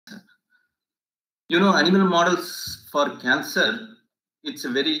Animal models for cancer, it's a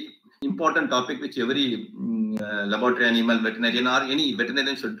very important topic which every laboratory animal veterinarian or any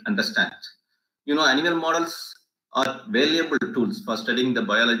veterinarian should understand. Animal models are valuable tools for studying the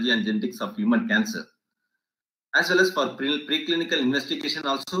biology and genetics of human cancer, as well as for preclinical investigation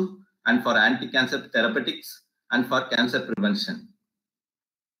also, and for anti-cancer therapeutics and for cancer prevention.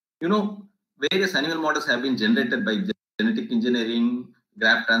 Various animal models have been generated by genetic engineering,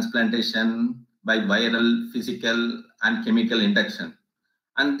 graft transplantation, by viral, physical, and chemical induction.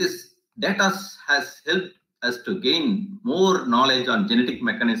 And this data has helped us to gain more knowledge on genetic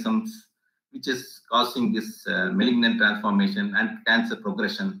mechanisms which is causing this malignant transformation and cancer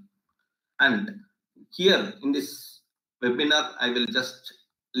progression. And here in this webinar, I will just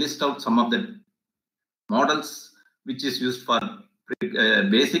list out some of the models which is used for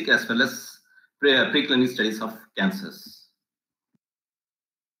basic as well as preclinical studies of cancers.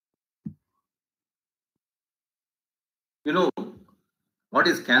 What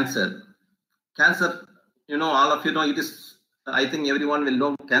is cancer? Cancer, all of you know, it is, I think everyone will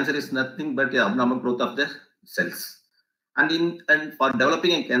know, cancer is nothing but the abnormal growth of the cells. And for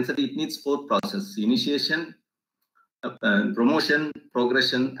developing a cancer, it needs 4 processes: initiation, promotion,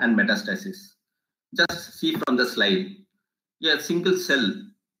 progression, and metastasis. Just see from the slide. A single cell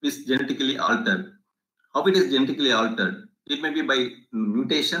is genetically altered. How it is genetically altered? It may be by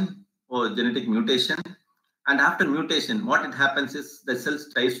mutation or genetic mutation. And after mutation, what it happens is the cell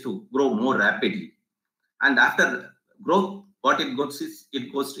tries to grow more rapidly. And after growth, what it goes is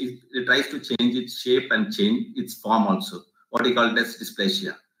it tries to change its shape and change its form also. What we call as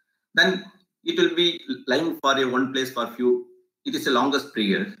dysplasia. Then it will be lying for one place for few. It is the longest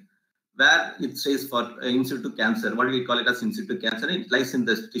period where it stays for in situ cancer. What do we call it as in situ cancer? It lies in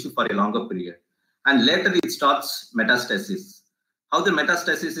the tissue for a longer period. And later it starts metastasis. How the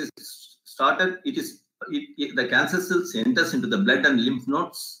metastasis is started? The cancer cells enters into the blood and lymph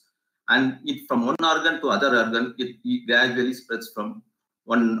nodes, and it from one organ to other organ, it gradually spreads from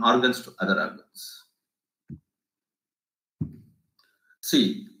one organs to other organs.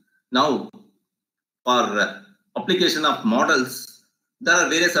 See, now for application of models, there are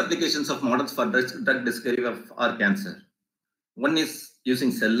various applications of models for drug discovery of our cancer. One is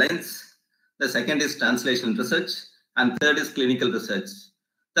using cell lines, the second is translational research, and third is clinical research.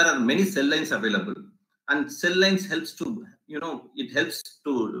 There are many cell lines available, and cell lines helps to, it helps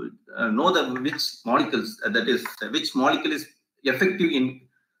to know which molecules, that is, which molecule is effective in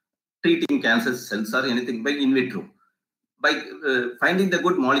treating cancer cells or anything by in vitro. By finding the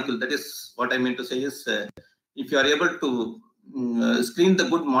good molecule, that is what I mean to say is, if you are able to screen the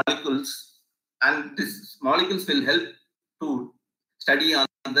good molecules, and these molecules will help to study on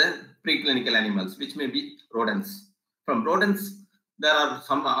the preclinical animals, which may be rodents. From rodents, there are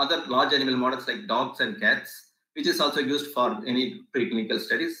some other large animal models like dogs and cats, which is also used for any preclinical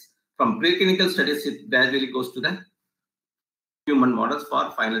studies. From preclinical studies, it gradually goes to the human models for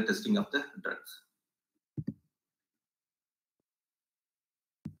final testing of the drugs.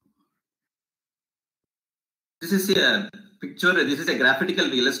 This is a picture, this is a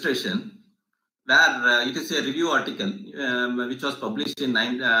graphical illustration where it is a review article which was published in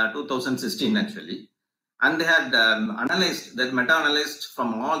 2016 actually. And they had analyzed, that meta-analyzed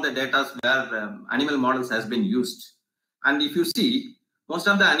from all the data where animal models has been used. And if you see, most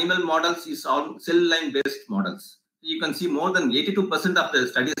of the animal models is all cell line based models. You can see more than 82% of the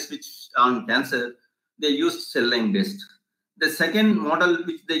studies which on cancer, they used cell line based. The second model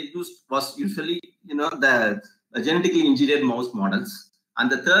which they used was usually, the genetically engineered mouse models.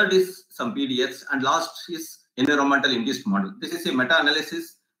 And the third is some PDX, and last is environmental induced model. This is a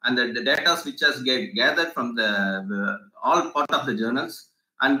meta-analysis, and the data which has gathered from the all part of the journals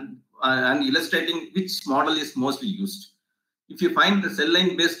and illustrating which model is mostly used. If you find the cell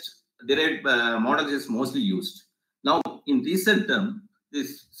line based derived model is mostly used. Now, in recent term,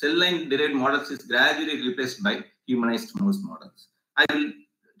 this cell line derived models is gradually replaced by humanized mouse models. I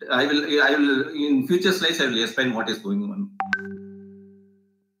will in future slides I will explain what is going on.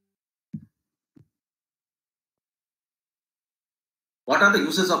 What are the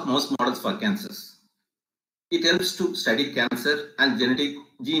uses of mouse models for cancers? It helps to study cancer and genetic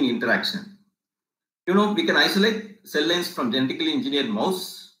gene interaction. We can isolate cell lines from genetically engineered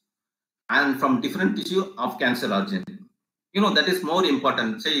mouse and from different tissue of cancer origin. That is more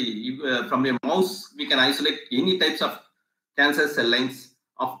important. Say, from a mouse, we can isolate any types of cancer cell lines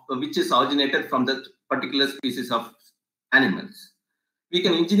of which is originated from the particular species of animals. We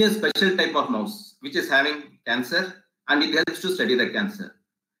can engineer special type of mouse which is having cancer, and it helps to study the cancer.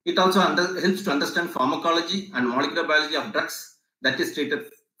 It also helps to understand pharmacology and molecular biology of drugs that is treated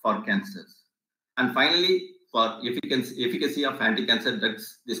for cancers. And finally, for efficacy of anti-cancer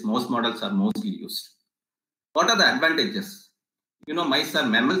drugs, these mouse models are mostly used. What are the advantages? Mice are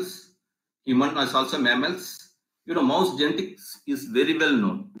mammals. Human is also mammals. Mouse genetics is very well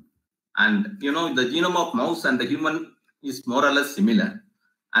known. And, the genome of mouse and the human is more or less similar.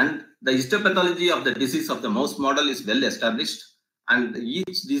 And the histopathology of the disease of the mouse model is well established. And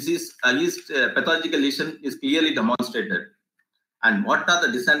each disease, each pathological lesion is clearly demonstrated. And what are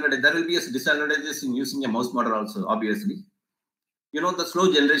the disadvantages? There will be disadvantages in using a mouse model also, obviously. The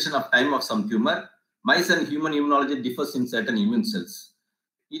slow generation of time of some tumor. Mice and human immunology differs in certain immune cells.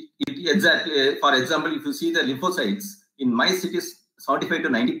 Exactly, for example, if you see the lymphocytes, in mice it is 75 to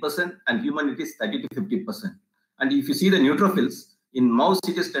 90%, and human it is 30 to 50%. And if you see the neutrophils, in mouse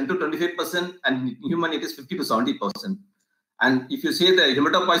it is 10 to 25%, and in human it is 50 to 70%. And if you see the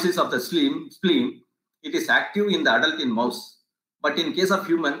hematopoiesis of the spleen, it is active in the adult in mouse. But in case of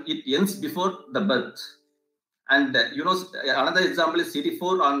human, it ends before the birth. And another example is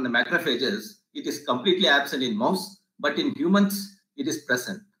CD4 on the macrophages. It is completely absent in mouse, but in humans, it is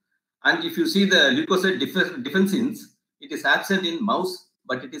present. And if you see the leukocyte defensins, it is absent in mouse,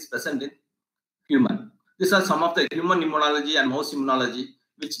 but it is present in human. These are some of the human immunology and mouse immunology,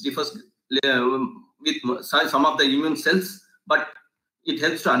 which differs with some of the immune cells, but it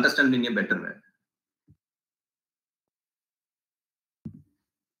helps to understand in a better way.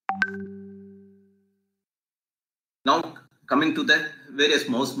 Now, coming to the various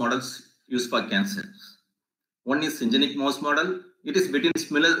mouse models used for cancer. One is syngeneic mouse model. It is between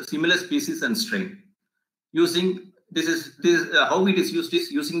similar species and strain. This is how it is used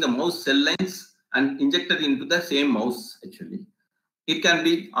is using the mouse cell lines and injected into the same mouse actually. It can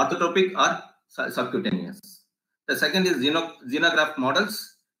be orthotopic or subcutaneous. The second is xenograft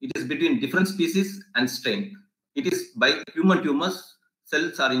models. It is between different species and strain. It is by human tumors.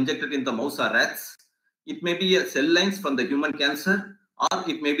 Cells are injected in the mouse or rats. It may be a cell lines from the human cancer, or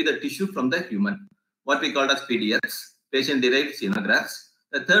it may be the tissue from the human, what we call as PDX, patient-derived xenografts.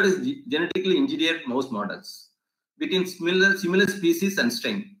 The third is genetically engineered mouse models between similar species and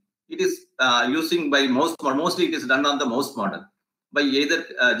strain. It is using by mouse, mostly it is done on the mouse model by either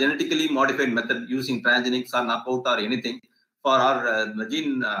genetically modified method using transgenics or knockout or anything for our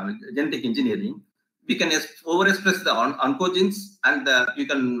genetic engineering. We can overexpress the oncogenes, and you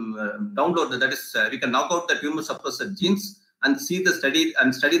can download that is we can knock out the tumor suppressor genes and see the study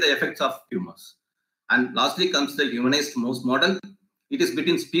the effects of tumors. And lastly comes the humanized mouse model. It is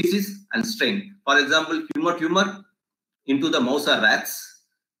between species and strain. For example, tumor into the mouse or rats.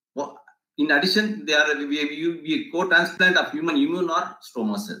 In addition, we co-transplant of human immune or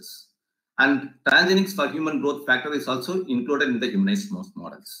stroma cells. And transgenics for human growth factor is also included in the humanized mouse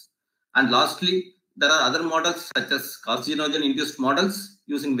models. And lastly, there are other models such as carcinogen-induced models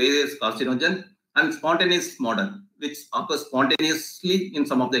using various carcinogen, and spontaneous model, which occurs spontaneously in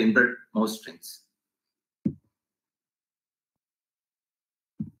some of the inbred mouse strains.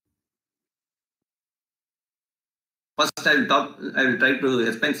 First, I will try to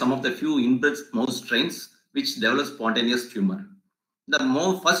explain some of the few inbred mouse strains which develop spontaneous tumor. The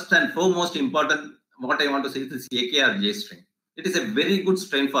first and foremost important, what I want to say is AKRJ strain. It is a very good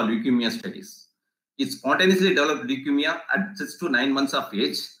strain for leukemia studies. It spontaneously developed leukemia at 6 to 9 months of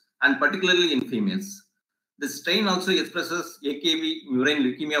age, and particularly in females. The strain also expresses AKV murine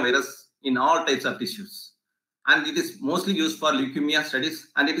leukemia virus in all types of tissues. And it is mostly used for leukemia studies,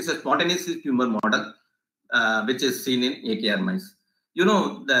 and it is a spontaneous tumor model, which is seen in AKR mice.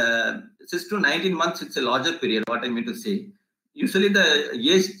 The 6 to 19 months, it's a larger period, what I mean to say. Usually the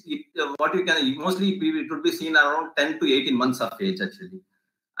age, mostly it would be seen around 10 to 18 months of age actually.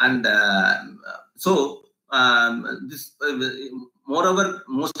 And moreover,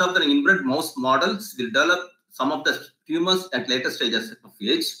 most of the inbred mouse models will develop some of the tumors at later stages of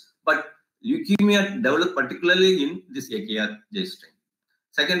age, but leukemia develop particularly in this AKRJ strain.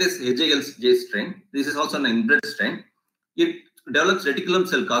 Second is AJLJ strain. This is also an inbred strain. It develops reticulum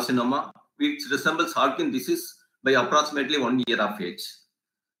cell carcinoma, which resembles Hodgkin disease by approximately 1 year of age.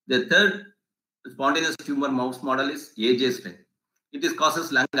 The third spontaneous tumor mouse model is AJ strain. It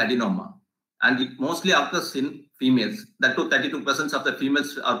causes lung adenoma, and it mostly occurs in females. That too, 32% of the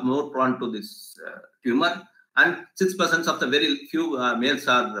females are more prone to this tumor, and 6% of the very few males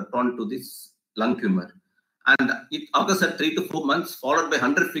are prone to this lung tumor. And it occurs at 3 to 4 months, followed by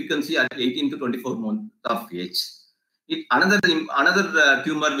 100 frequency at 18 to 24 months of age. Another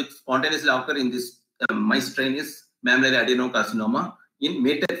tumor which spontaneously occurs in this mice strain is mammillary adenocarcinoma in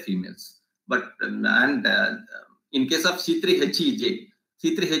mated females. But in case of C3HEJ,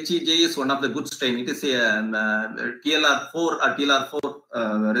 C3HEJ is one of the good strain. It is a TLR4 or TLR4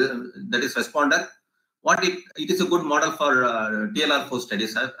 that is responder. It is a good model for TLR4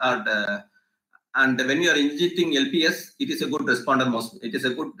 studies. And when you are injecting LPS, it is a good responder. It is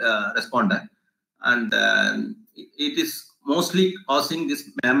a good responder, and it is mostly causing this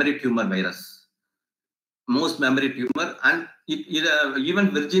mammary tumor virus. Most mammary tumor, and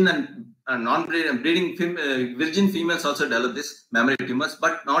even virgin and non-breeding virgin females also develop this mammary tumors,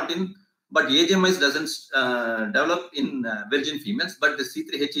 but AJ mice doesn't develop in virgin females, but the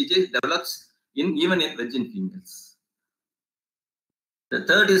C3HEJ develops even in virgin females. The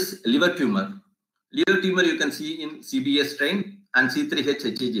third is liver tumor. Liver tumor you can see in CBS strain and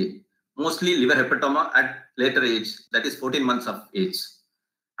C3HEJ, mostly liver hepatoma at later age, that is 14 months of age.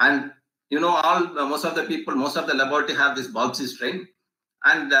 And most of the people, most of the laboratory have this Balci strain,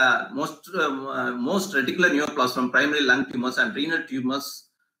 and most reticular neoplasm, primary lung tumors and renal tumors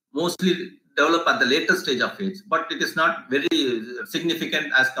mostly develop at the later stage of age, but it is not very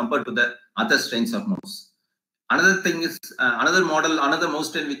significant as compared to the other strains of mouse. Another thing is another mouse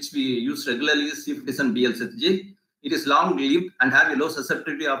strain which we use regularly is C57 BL6G. It is long-lived and have a low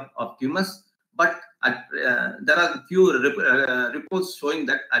susceptibility of tumors, but there are few reports showing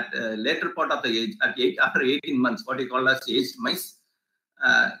that at later part of the age, after 18 months, what we call as aged mice,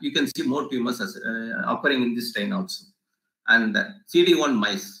 you can see more tumors occurring in this strain also. And CD1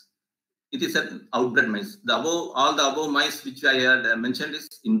 mice, it is an outbred mice. All the above mice which I had mentioned is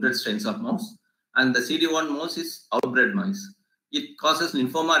inbred strains of mouse, and the CD1 mouse is outbred mice. It causes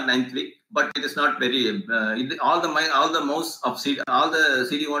lymphoma at 9th week, but it is not very. All the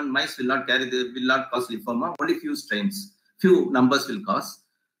CD1 mice will not cause lymphoma. Only few numbers will cause,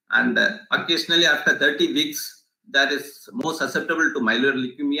 and occasionally after 30 weeks, that is more susceptible to myeloid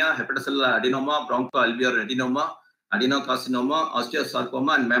leukemia, hepatocellular adenoma, bronchoalveolar adenoma, adenocarcinoma,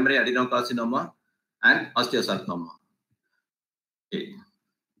 osteosarcoma, and mammary adenocarcinoma and osteosarcoma. Okay.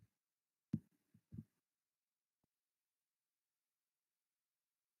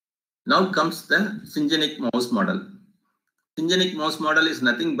 Now comes the syngeneic mouse model. Syngeneic mouse model is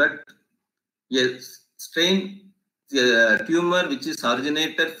nothing but a strain, a tumor which is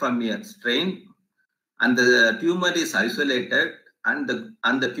originated from a strain, and the tumor is isolated, and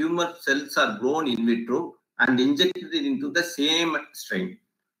the tumor cells are grown in vitro and injected into the same strain.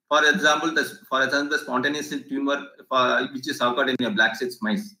 For example, the spontaneous tumor which is occurred in a black cyst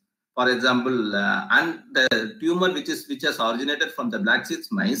mice, for example, and the tumor which has originated from the black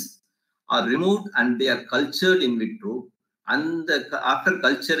cyst mice are removed and they are cultured in vitro, and after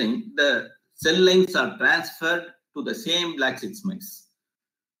culturing, the cell lines are transferred to the same black cyst mice.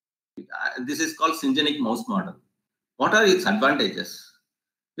 This is called syngeneic mouse model. What are its advantages?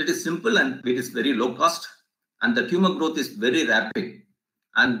 It is simple and it is very low cost, and the tumor growth is very rapid,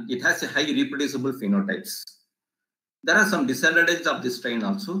 and it has a high reproducible phenotypes. There are some disadvantages of this strain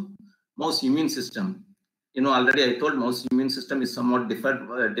also. Mouse immune system. Already I told mouse immune system is somewhat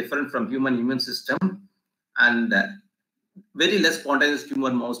different from human immune system, and very less spontaneous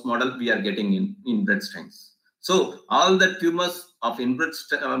tumor mouse model we are getting in inbred strains. So all the tumors of inbred,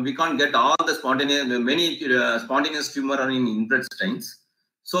 we can't get all the spontaneous tumor are in inbred strains.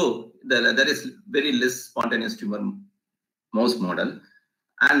 So there is very less spontaneous tumor mouse model,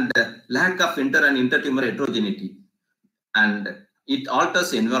 and lack of inter and intertumor heterogeneity, and it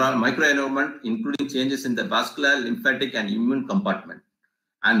alters microenvironment, including changes in the vascular, lymphatic, and immune compartment.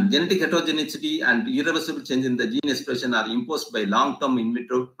 And genetic heterogeneity and irreversible change in the gene expression are imposed by long-term in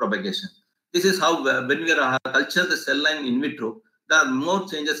vitro propagation. This is how when we culture the cell line in vitro, there are more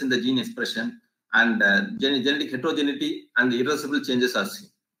changes in the gene expression, and genetic heterogeneity and irreversible changes are seen.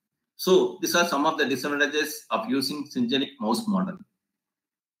 So these are some of the disadvantages of using syngeneic mouse model.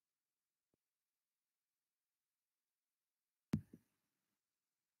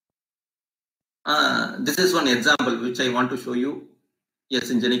 This is one example which I want to show you, a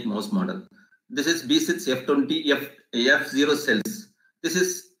syngeneic mouse model. This is B6 F20 F0 cells. This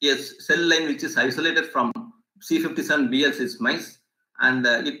is a cell line which is isolated from C57 BL6 mice, and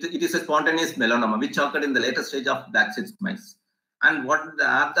it is a spontaneous melanoma which occurred in the later stage of black cyst mice. And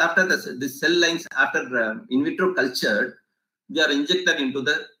after the cell lines, after in vitro cultured, they are injected into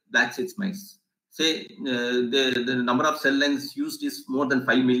the black cyst mice. Say the number of cell lines used is more than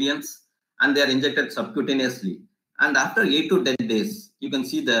 5 millions, and they are injected subcutaneously. And after 8 to 10 days, you can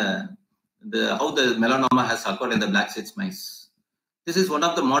see how the melanoma has occurred in the black cyst mice. This is one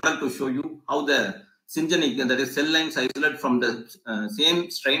of the model to show you how the syngeneic, that is cell lines isolated from the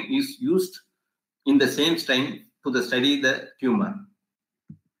same strain, is used in the same strain to study the tumor.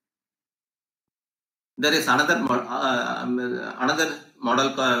 There is another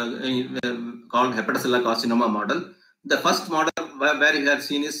model called hepatocellular carcinoma model. The first model where you have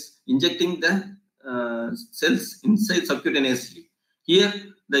seen is injecting the cells inside subcutaneously. Here,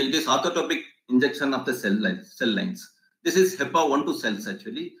 it is orthotopic injection of the cell lines. This is HEPA-1-2 cells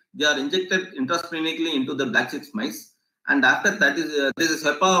actually. They are injected intrasplenically into the black cyst mice. And after that, this is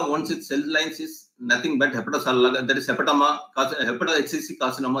HEPA-1-6 cell lines is nothing but hepatocellular, that is hepatoHCC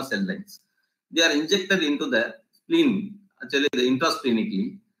carcinoma cell lines. They are injected into the spleen, actually the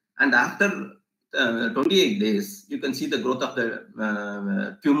intrasplenically. And after 28 days, you can see the growth of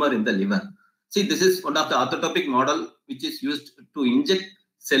the tumor in the liver. See, this is one of the orthotopic model which is used to inject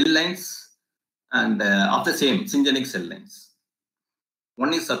cell lines and of the same syngeneic cell lines.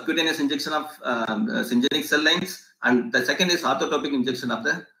 One is subcutaneous injection of syngeneic cell lines, and the second is orthotopic injection of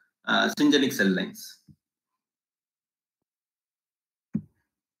the syngeneic cell lines.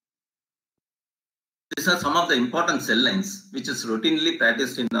 These are some of the important cell lines which is routinely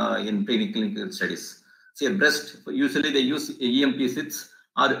practiced in preclinical studies. See, breast, usually they use EMP6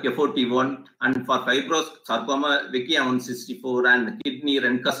 or FOT1, and for fibrous sarcoma, Vikia164, and kidney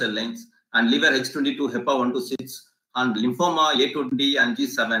Renka cell lines, and liver H22, HEPA126, and lymphoma A20 and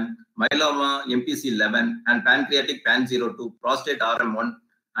G7, myeloma MPC11, and pancreatic PAN02, prostate RM1,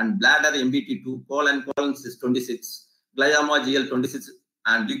 and bladder MBT2, colon CYS26, glioma GL26,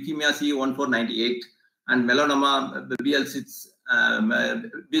 and leukemia C1498, and melanoma BL6,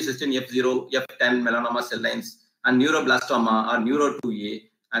 B16F0, F10 melanoma cell lines, and neuroblastoma or neuro2A,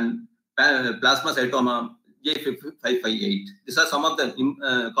 and plasmacytoma J558. These are some of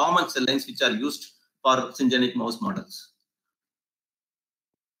the common cell lines which are used for syngeneic mouse models.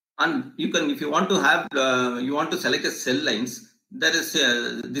 And you can, if you want to have, you want to select a cell lines, there is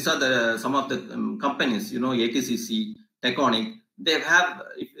these are some of the companies, ATCC, Teconic. They have,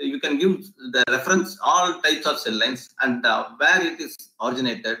 you can give the reference all types of cell lines and where it is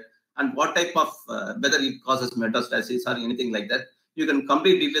originated and what type of whether it causes metastasis or anything like that. You can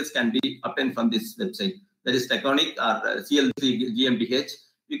complete details can be obtained from this website. That is Teconic or CLC GmbH.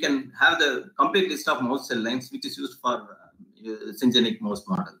 You can have the complete list of mouse cell lines which is used for syngeneic mouse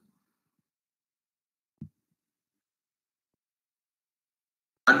model.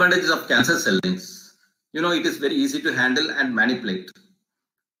 Advantages of cancer cell lines. It is very easy to handle and manipulate,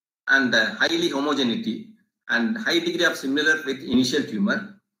 and highly homogeneity and high degree of similar with initial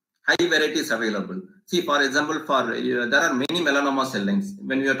tumor. High varieties available. See, for example, there are many melanoma cell lines.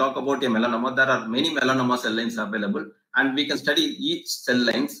 When we talk about a melanoma, there are many melanoma cell lines available, and we can study each cell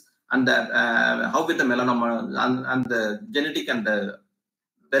lines and how with the melanoma and the genetic and the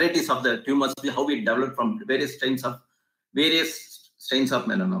varieties of the tumors, how it developed from various strains of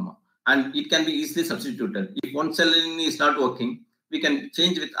melanoma. And it can be easily substituted. If one cell line is not working, we can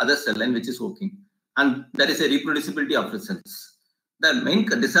change with other cell line which is working. And there is a reproducibility of the cells. The main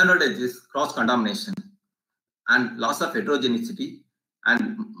disadvantage is cross-contamination and loss of heterogeneity.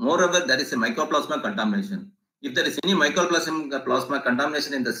 And moreover, there is a mycoplasma contamination. If there is any mycoplasma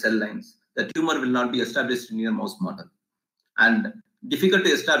contamination in the cell lines, the tumor will not be established in your mouse model. And difficult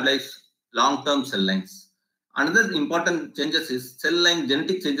to establish long-term cell lines. Another important changes is cell line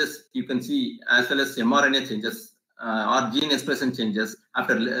genetic changes you can see, as well as mRNA changes or gene expression changes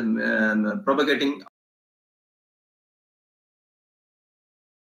after propagating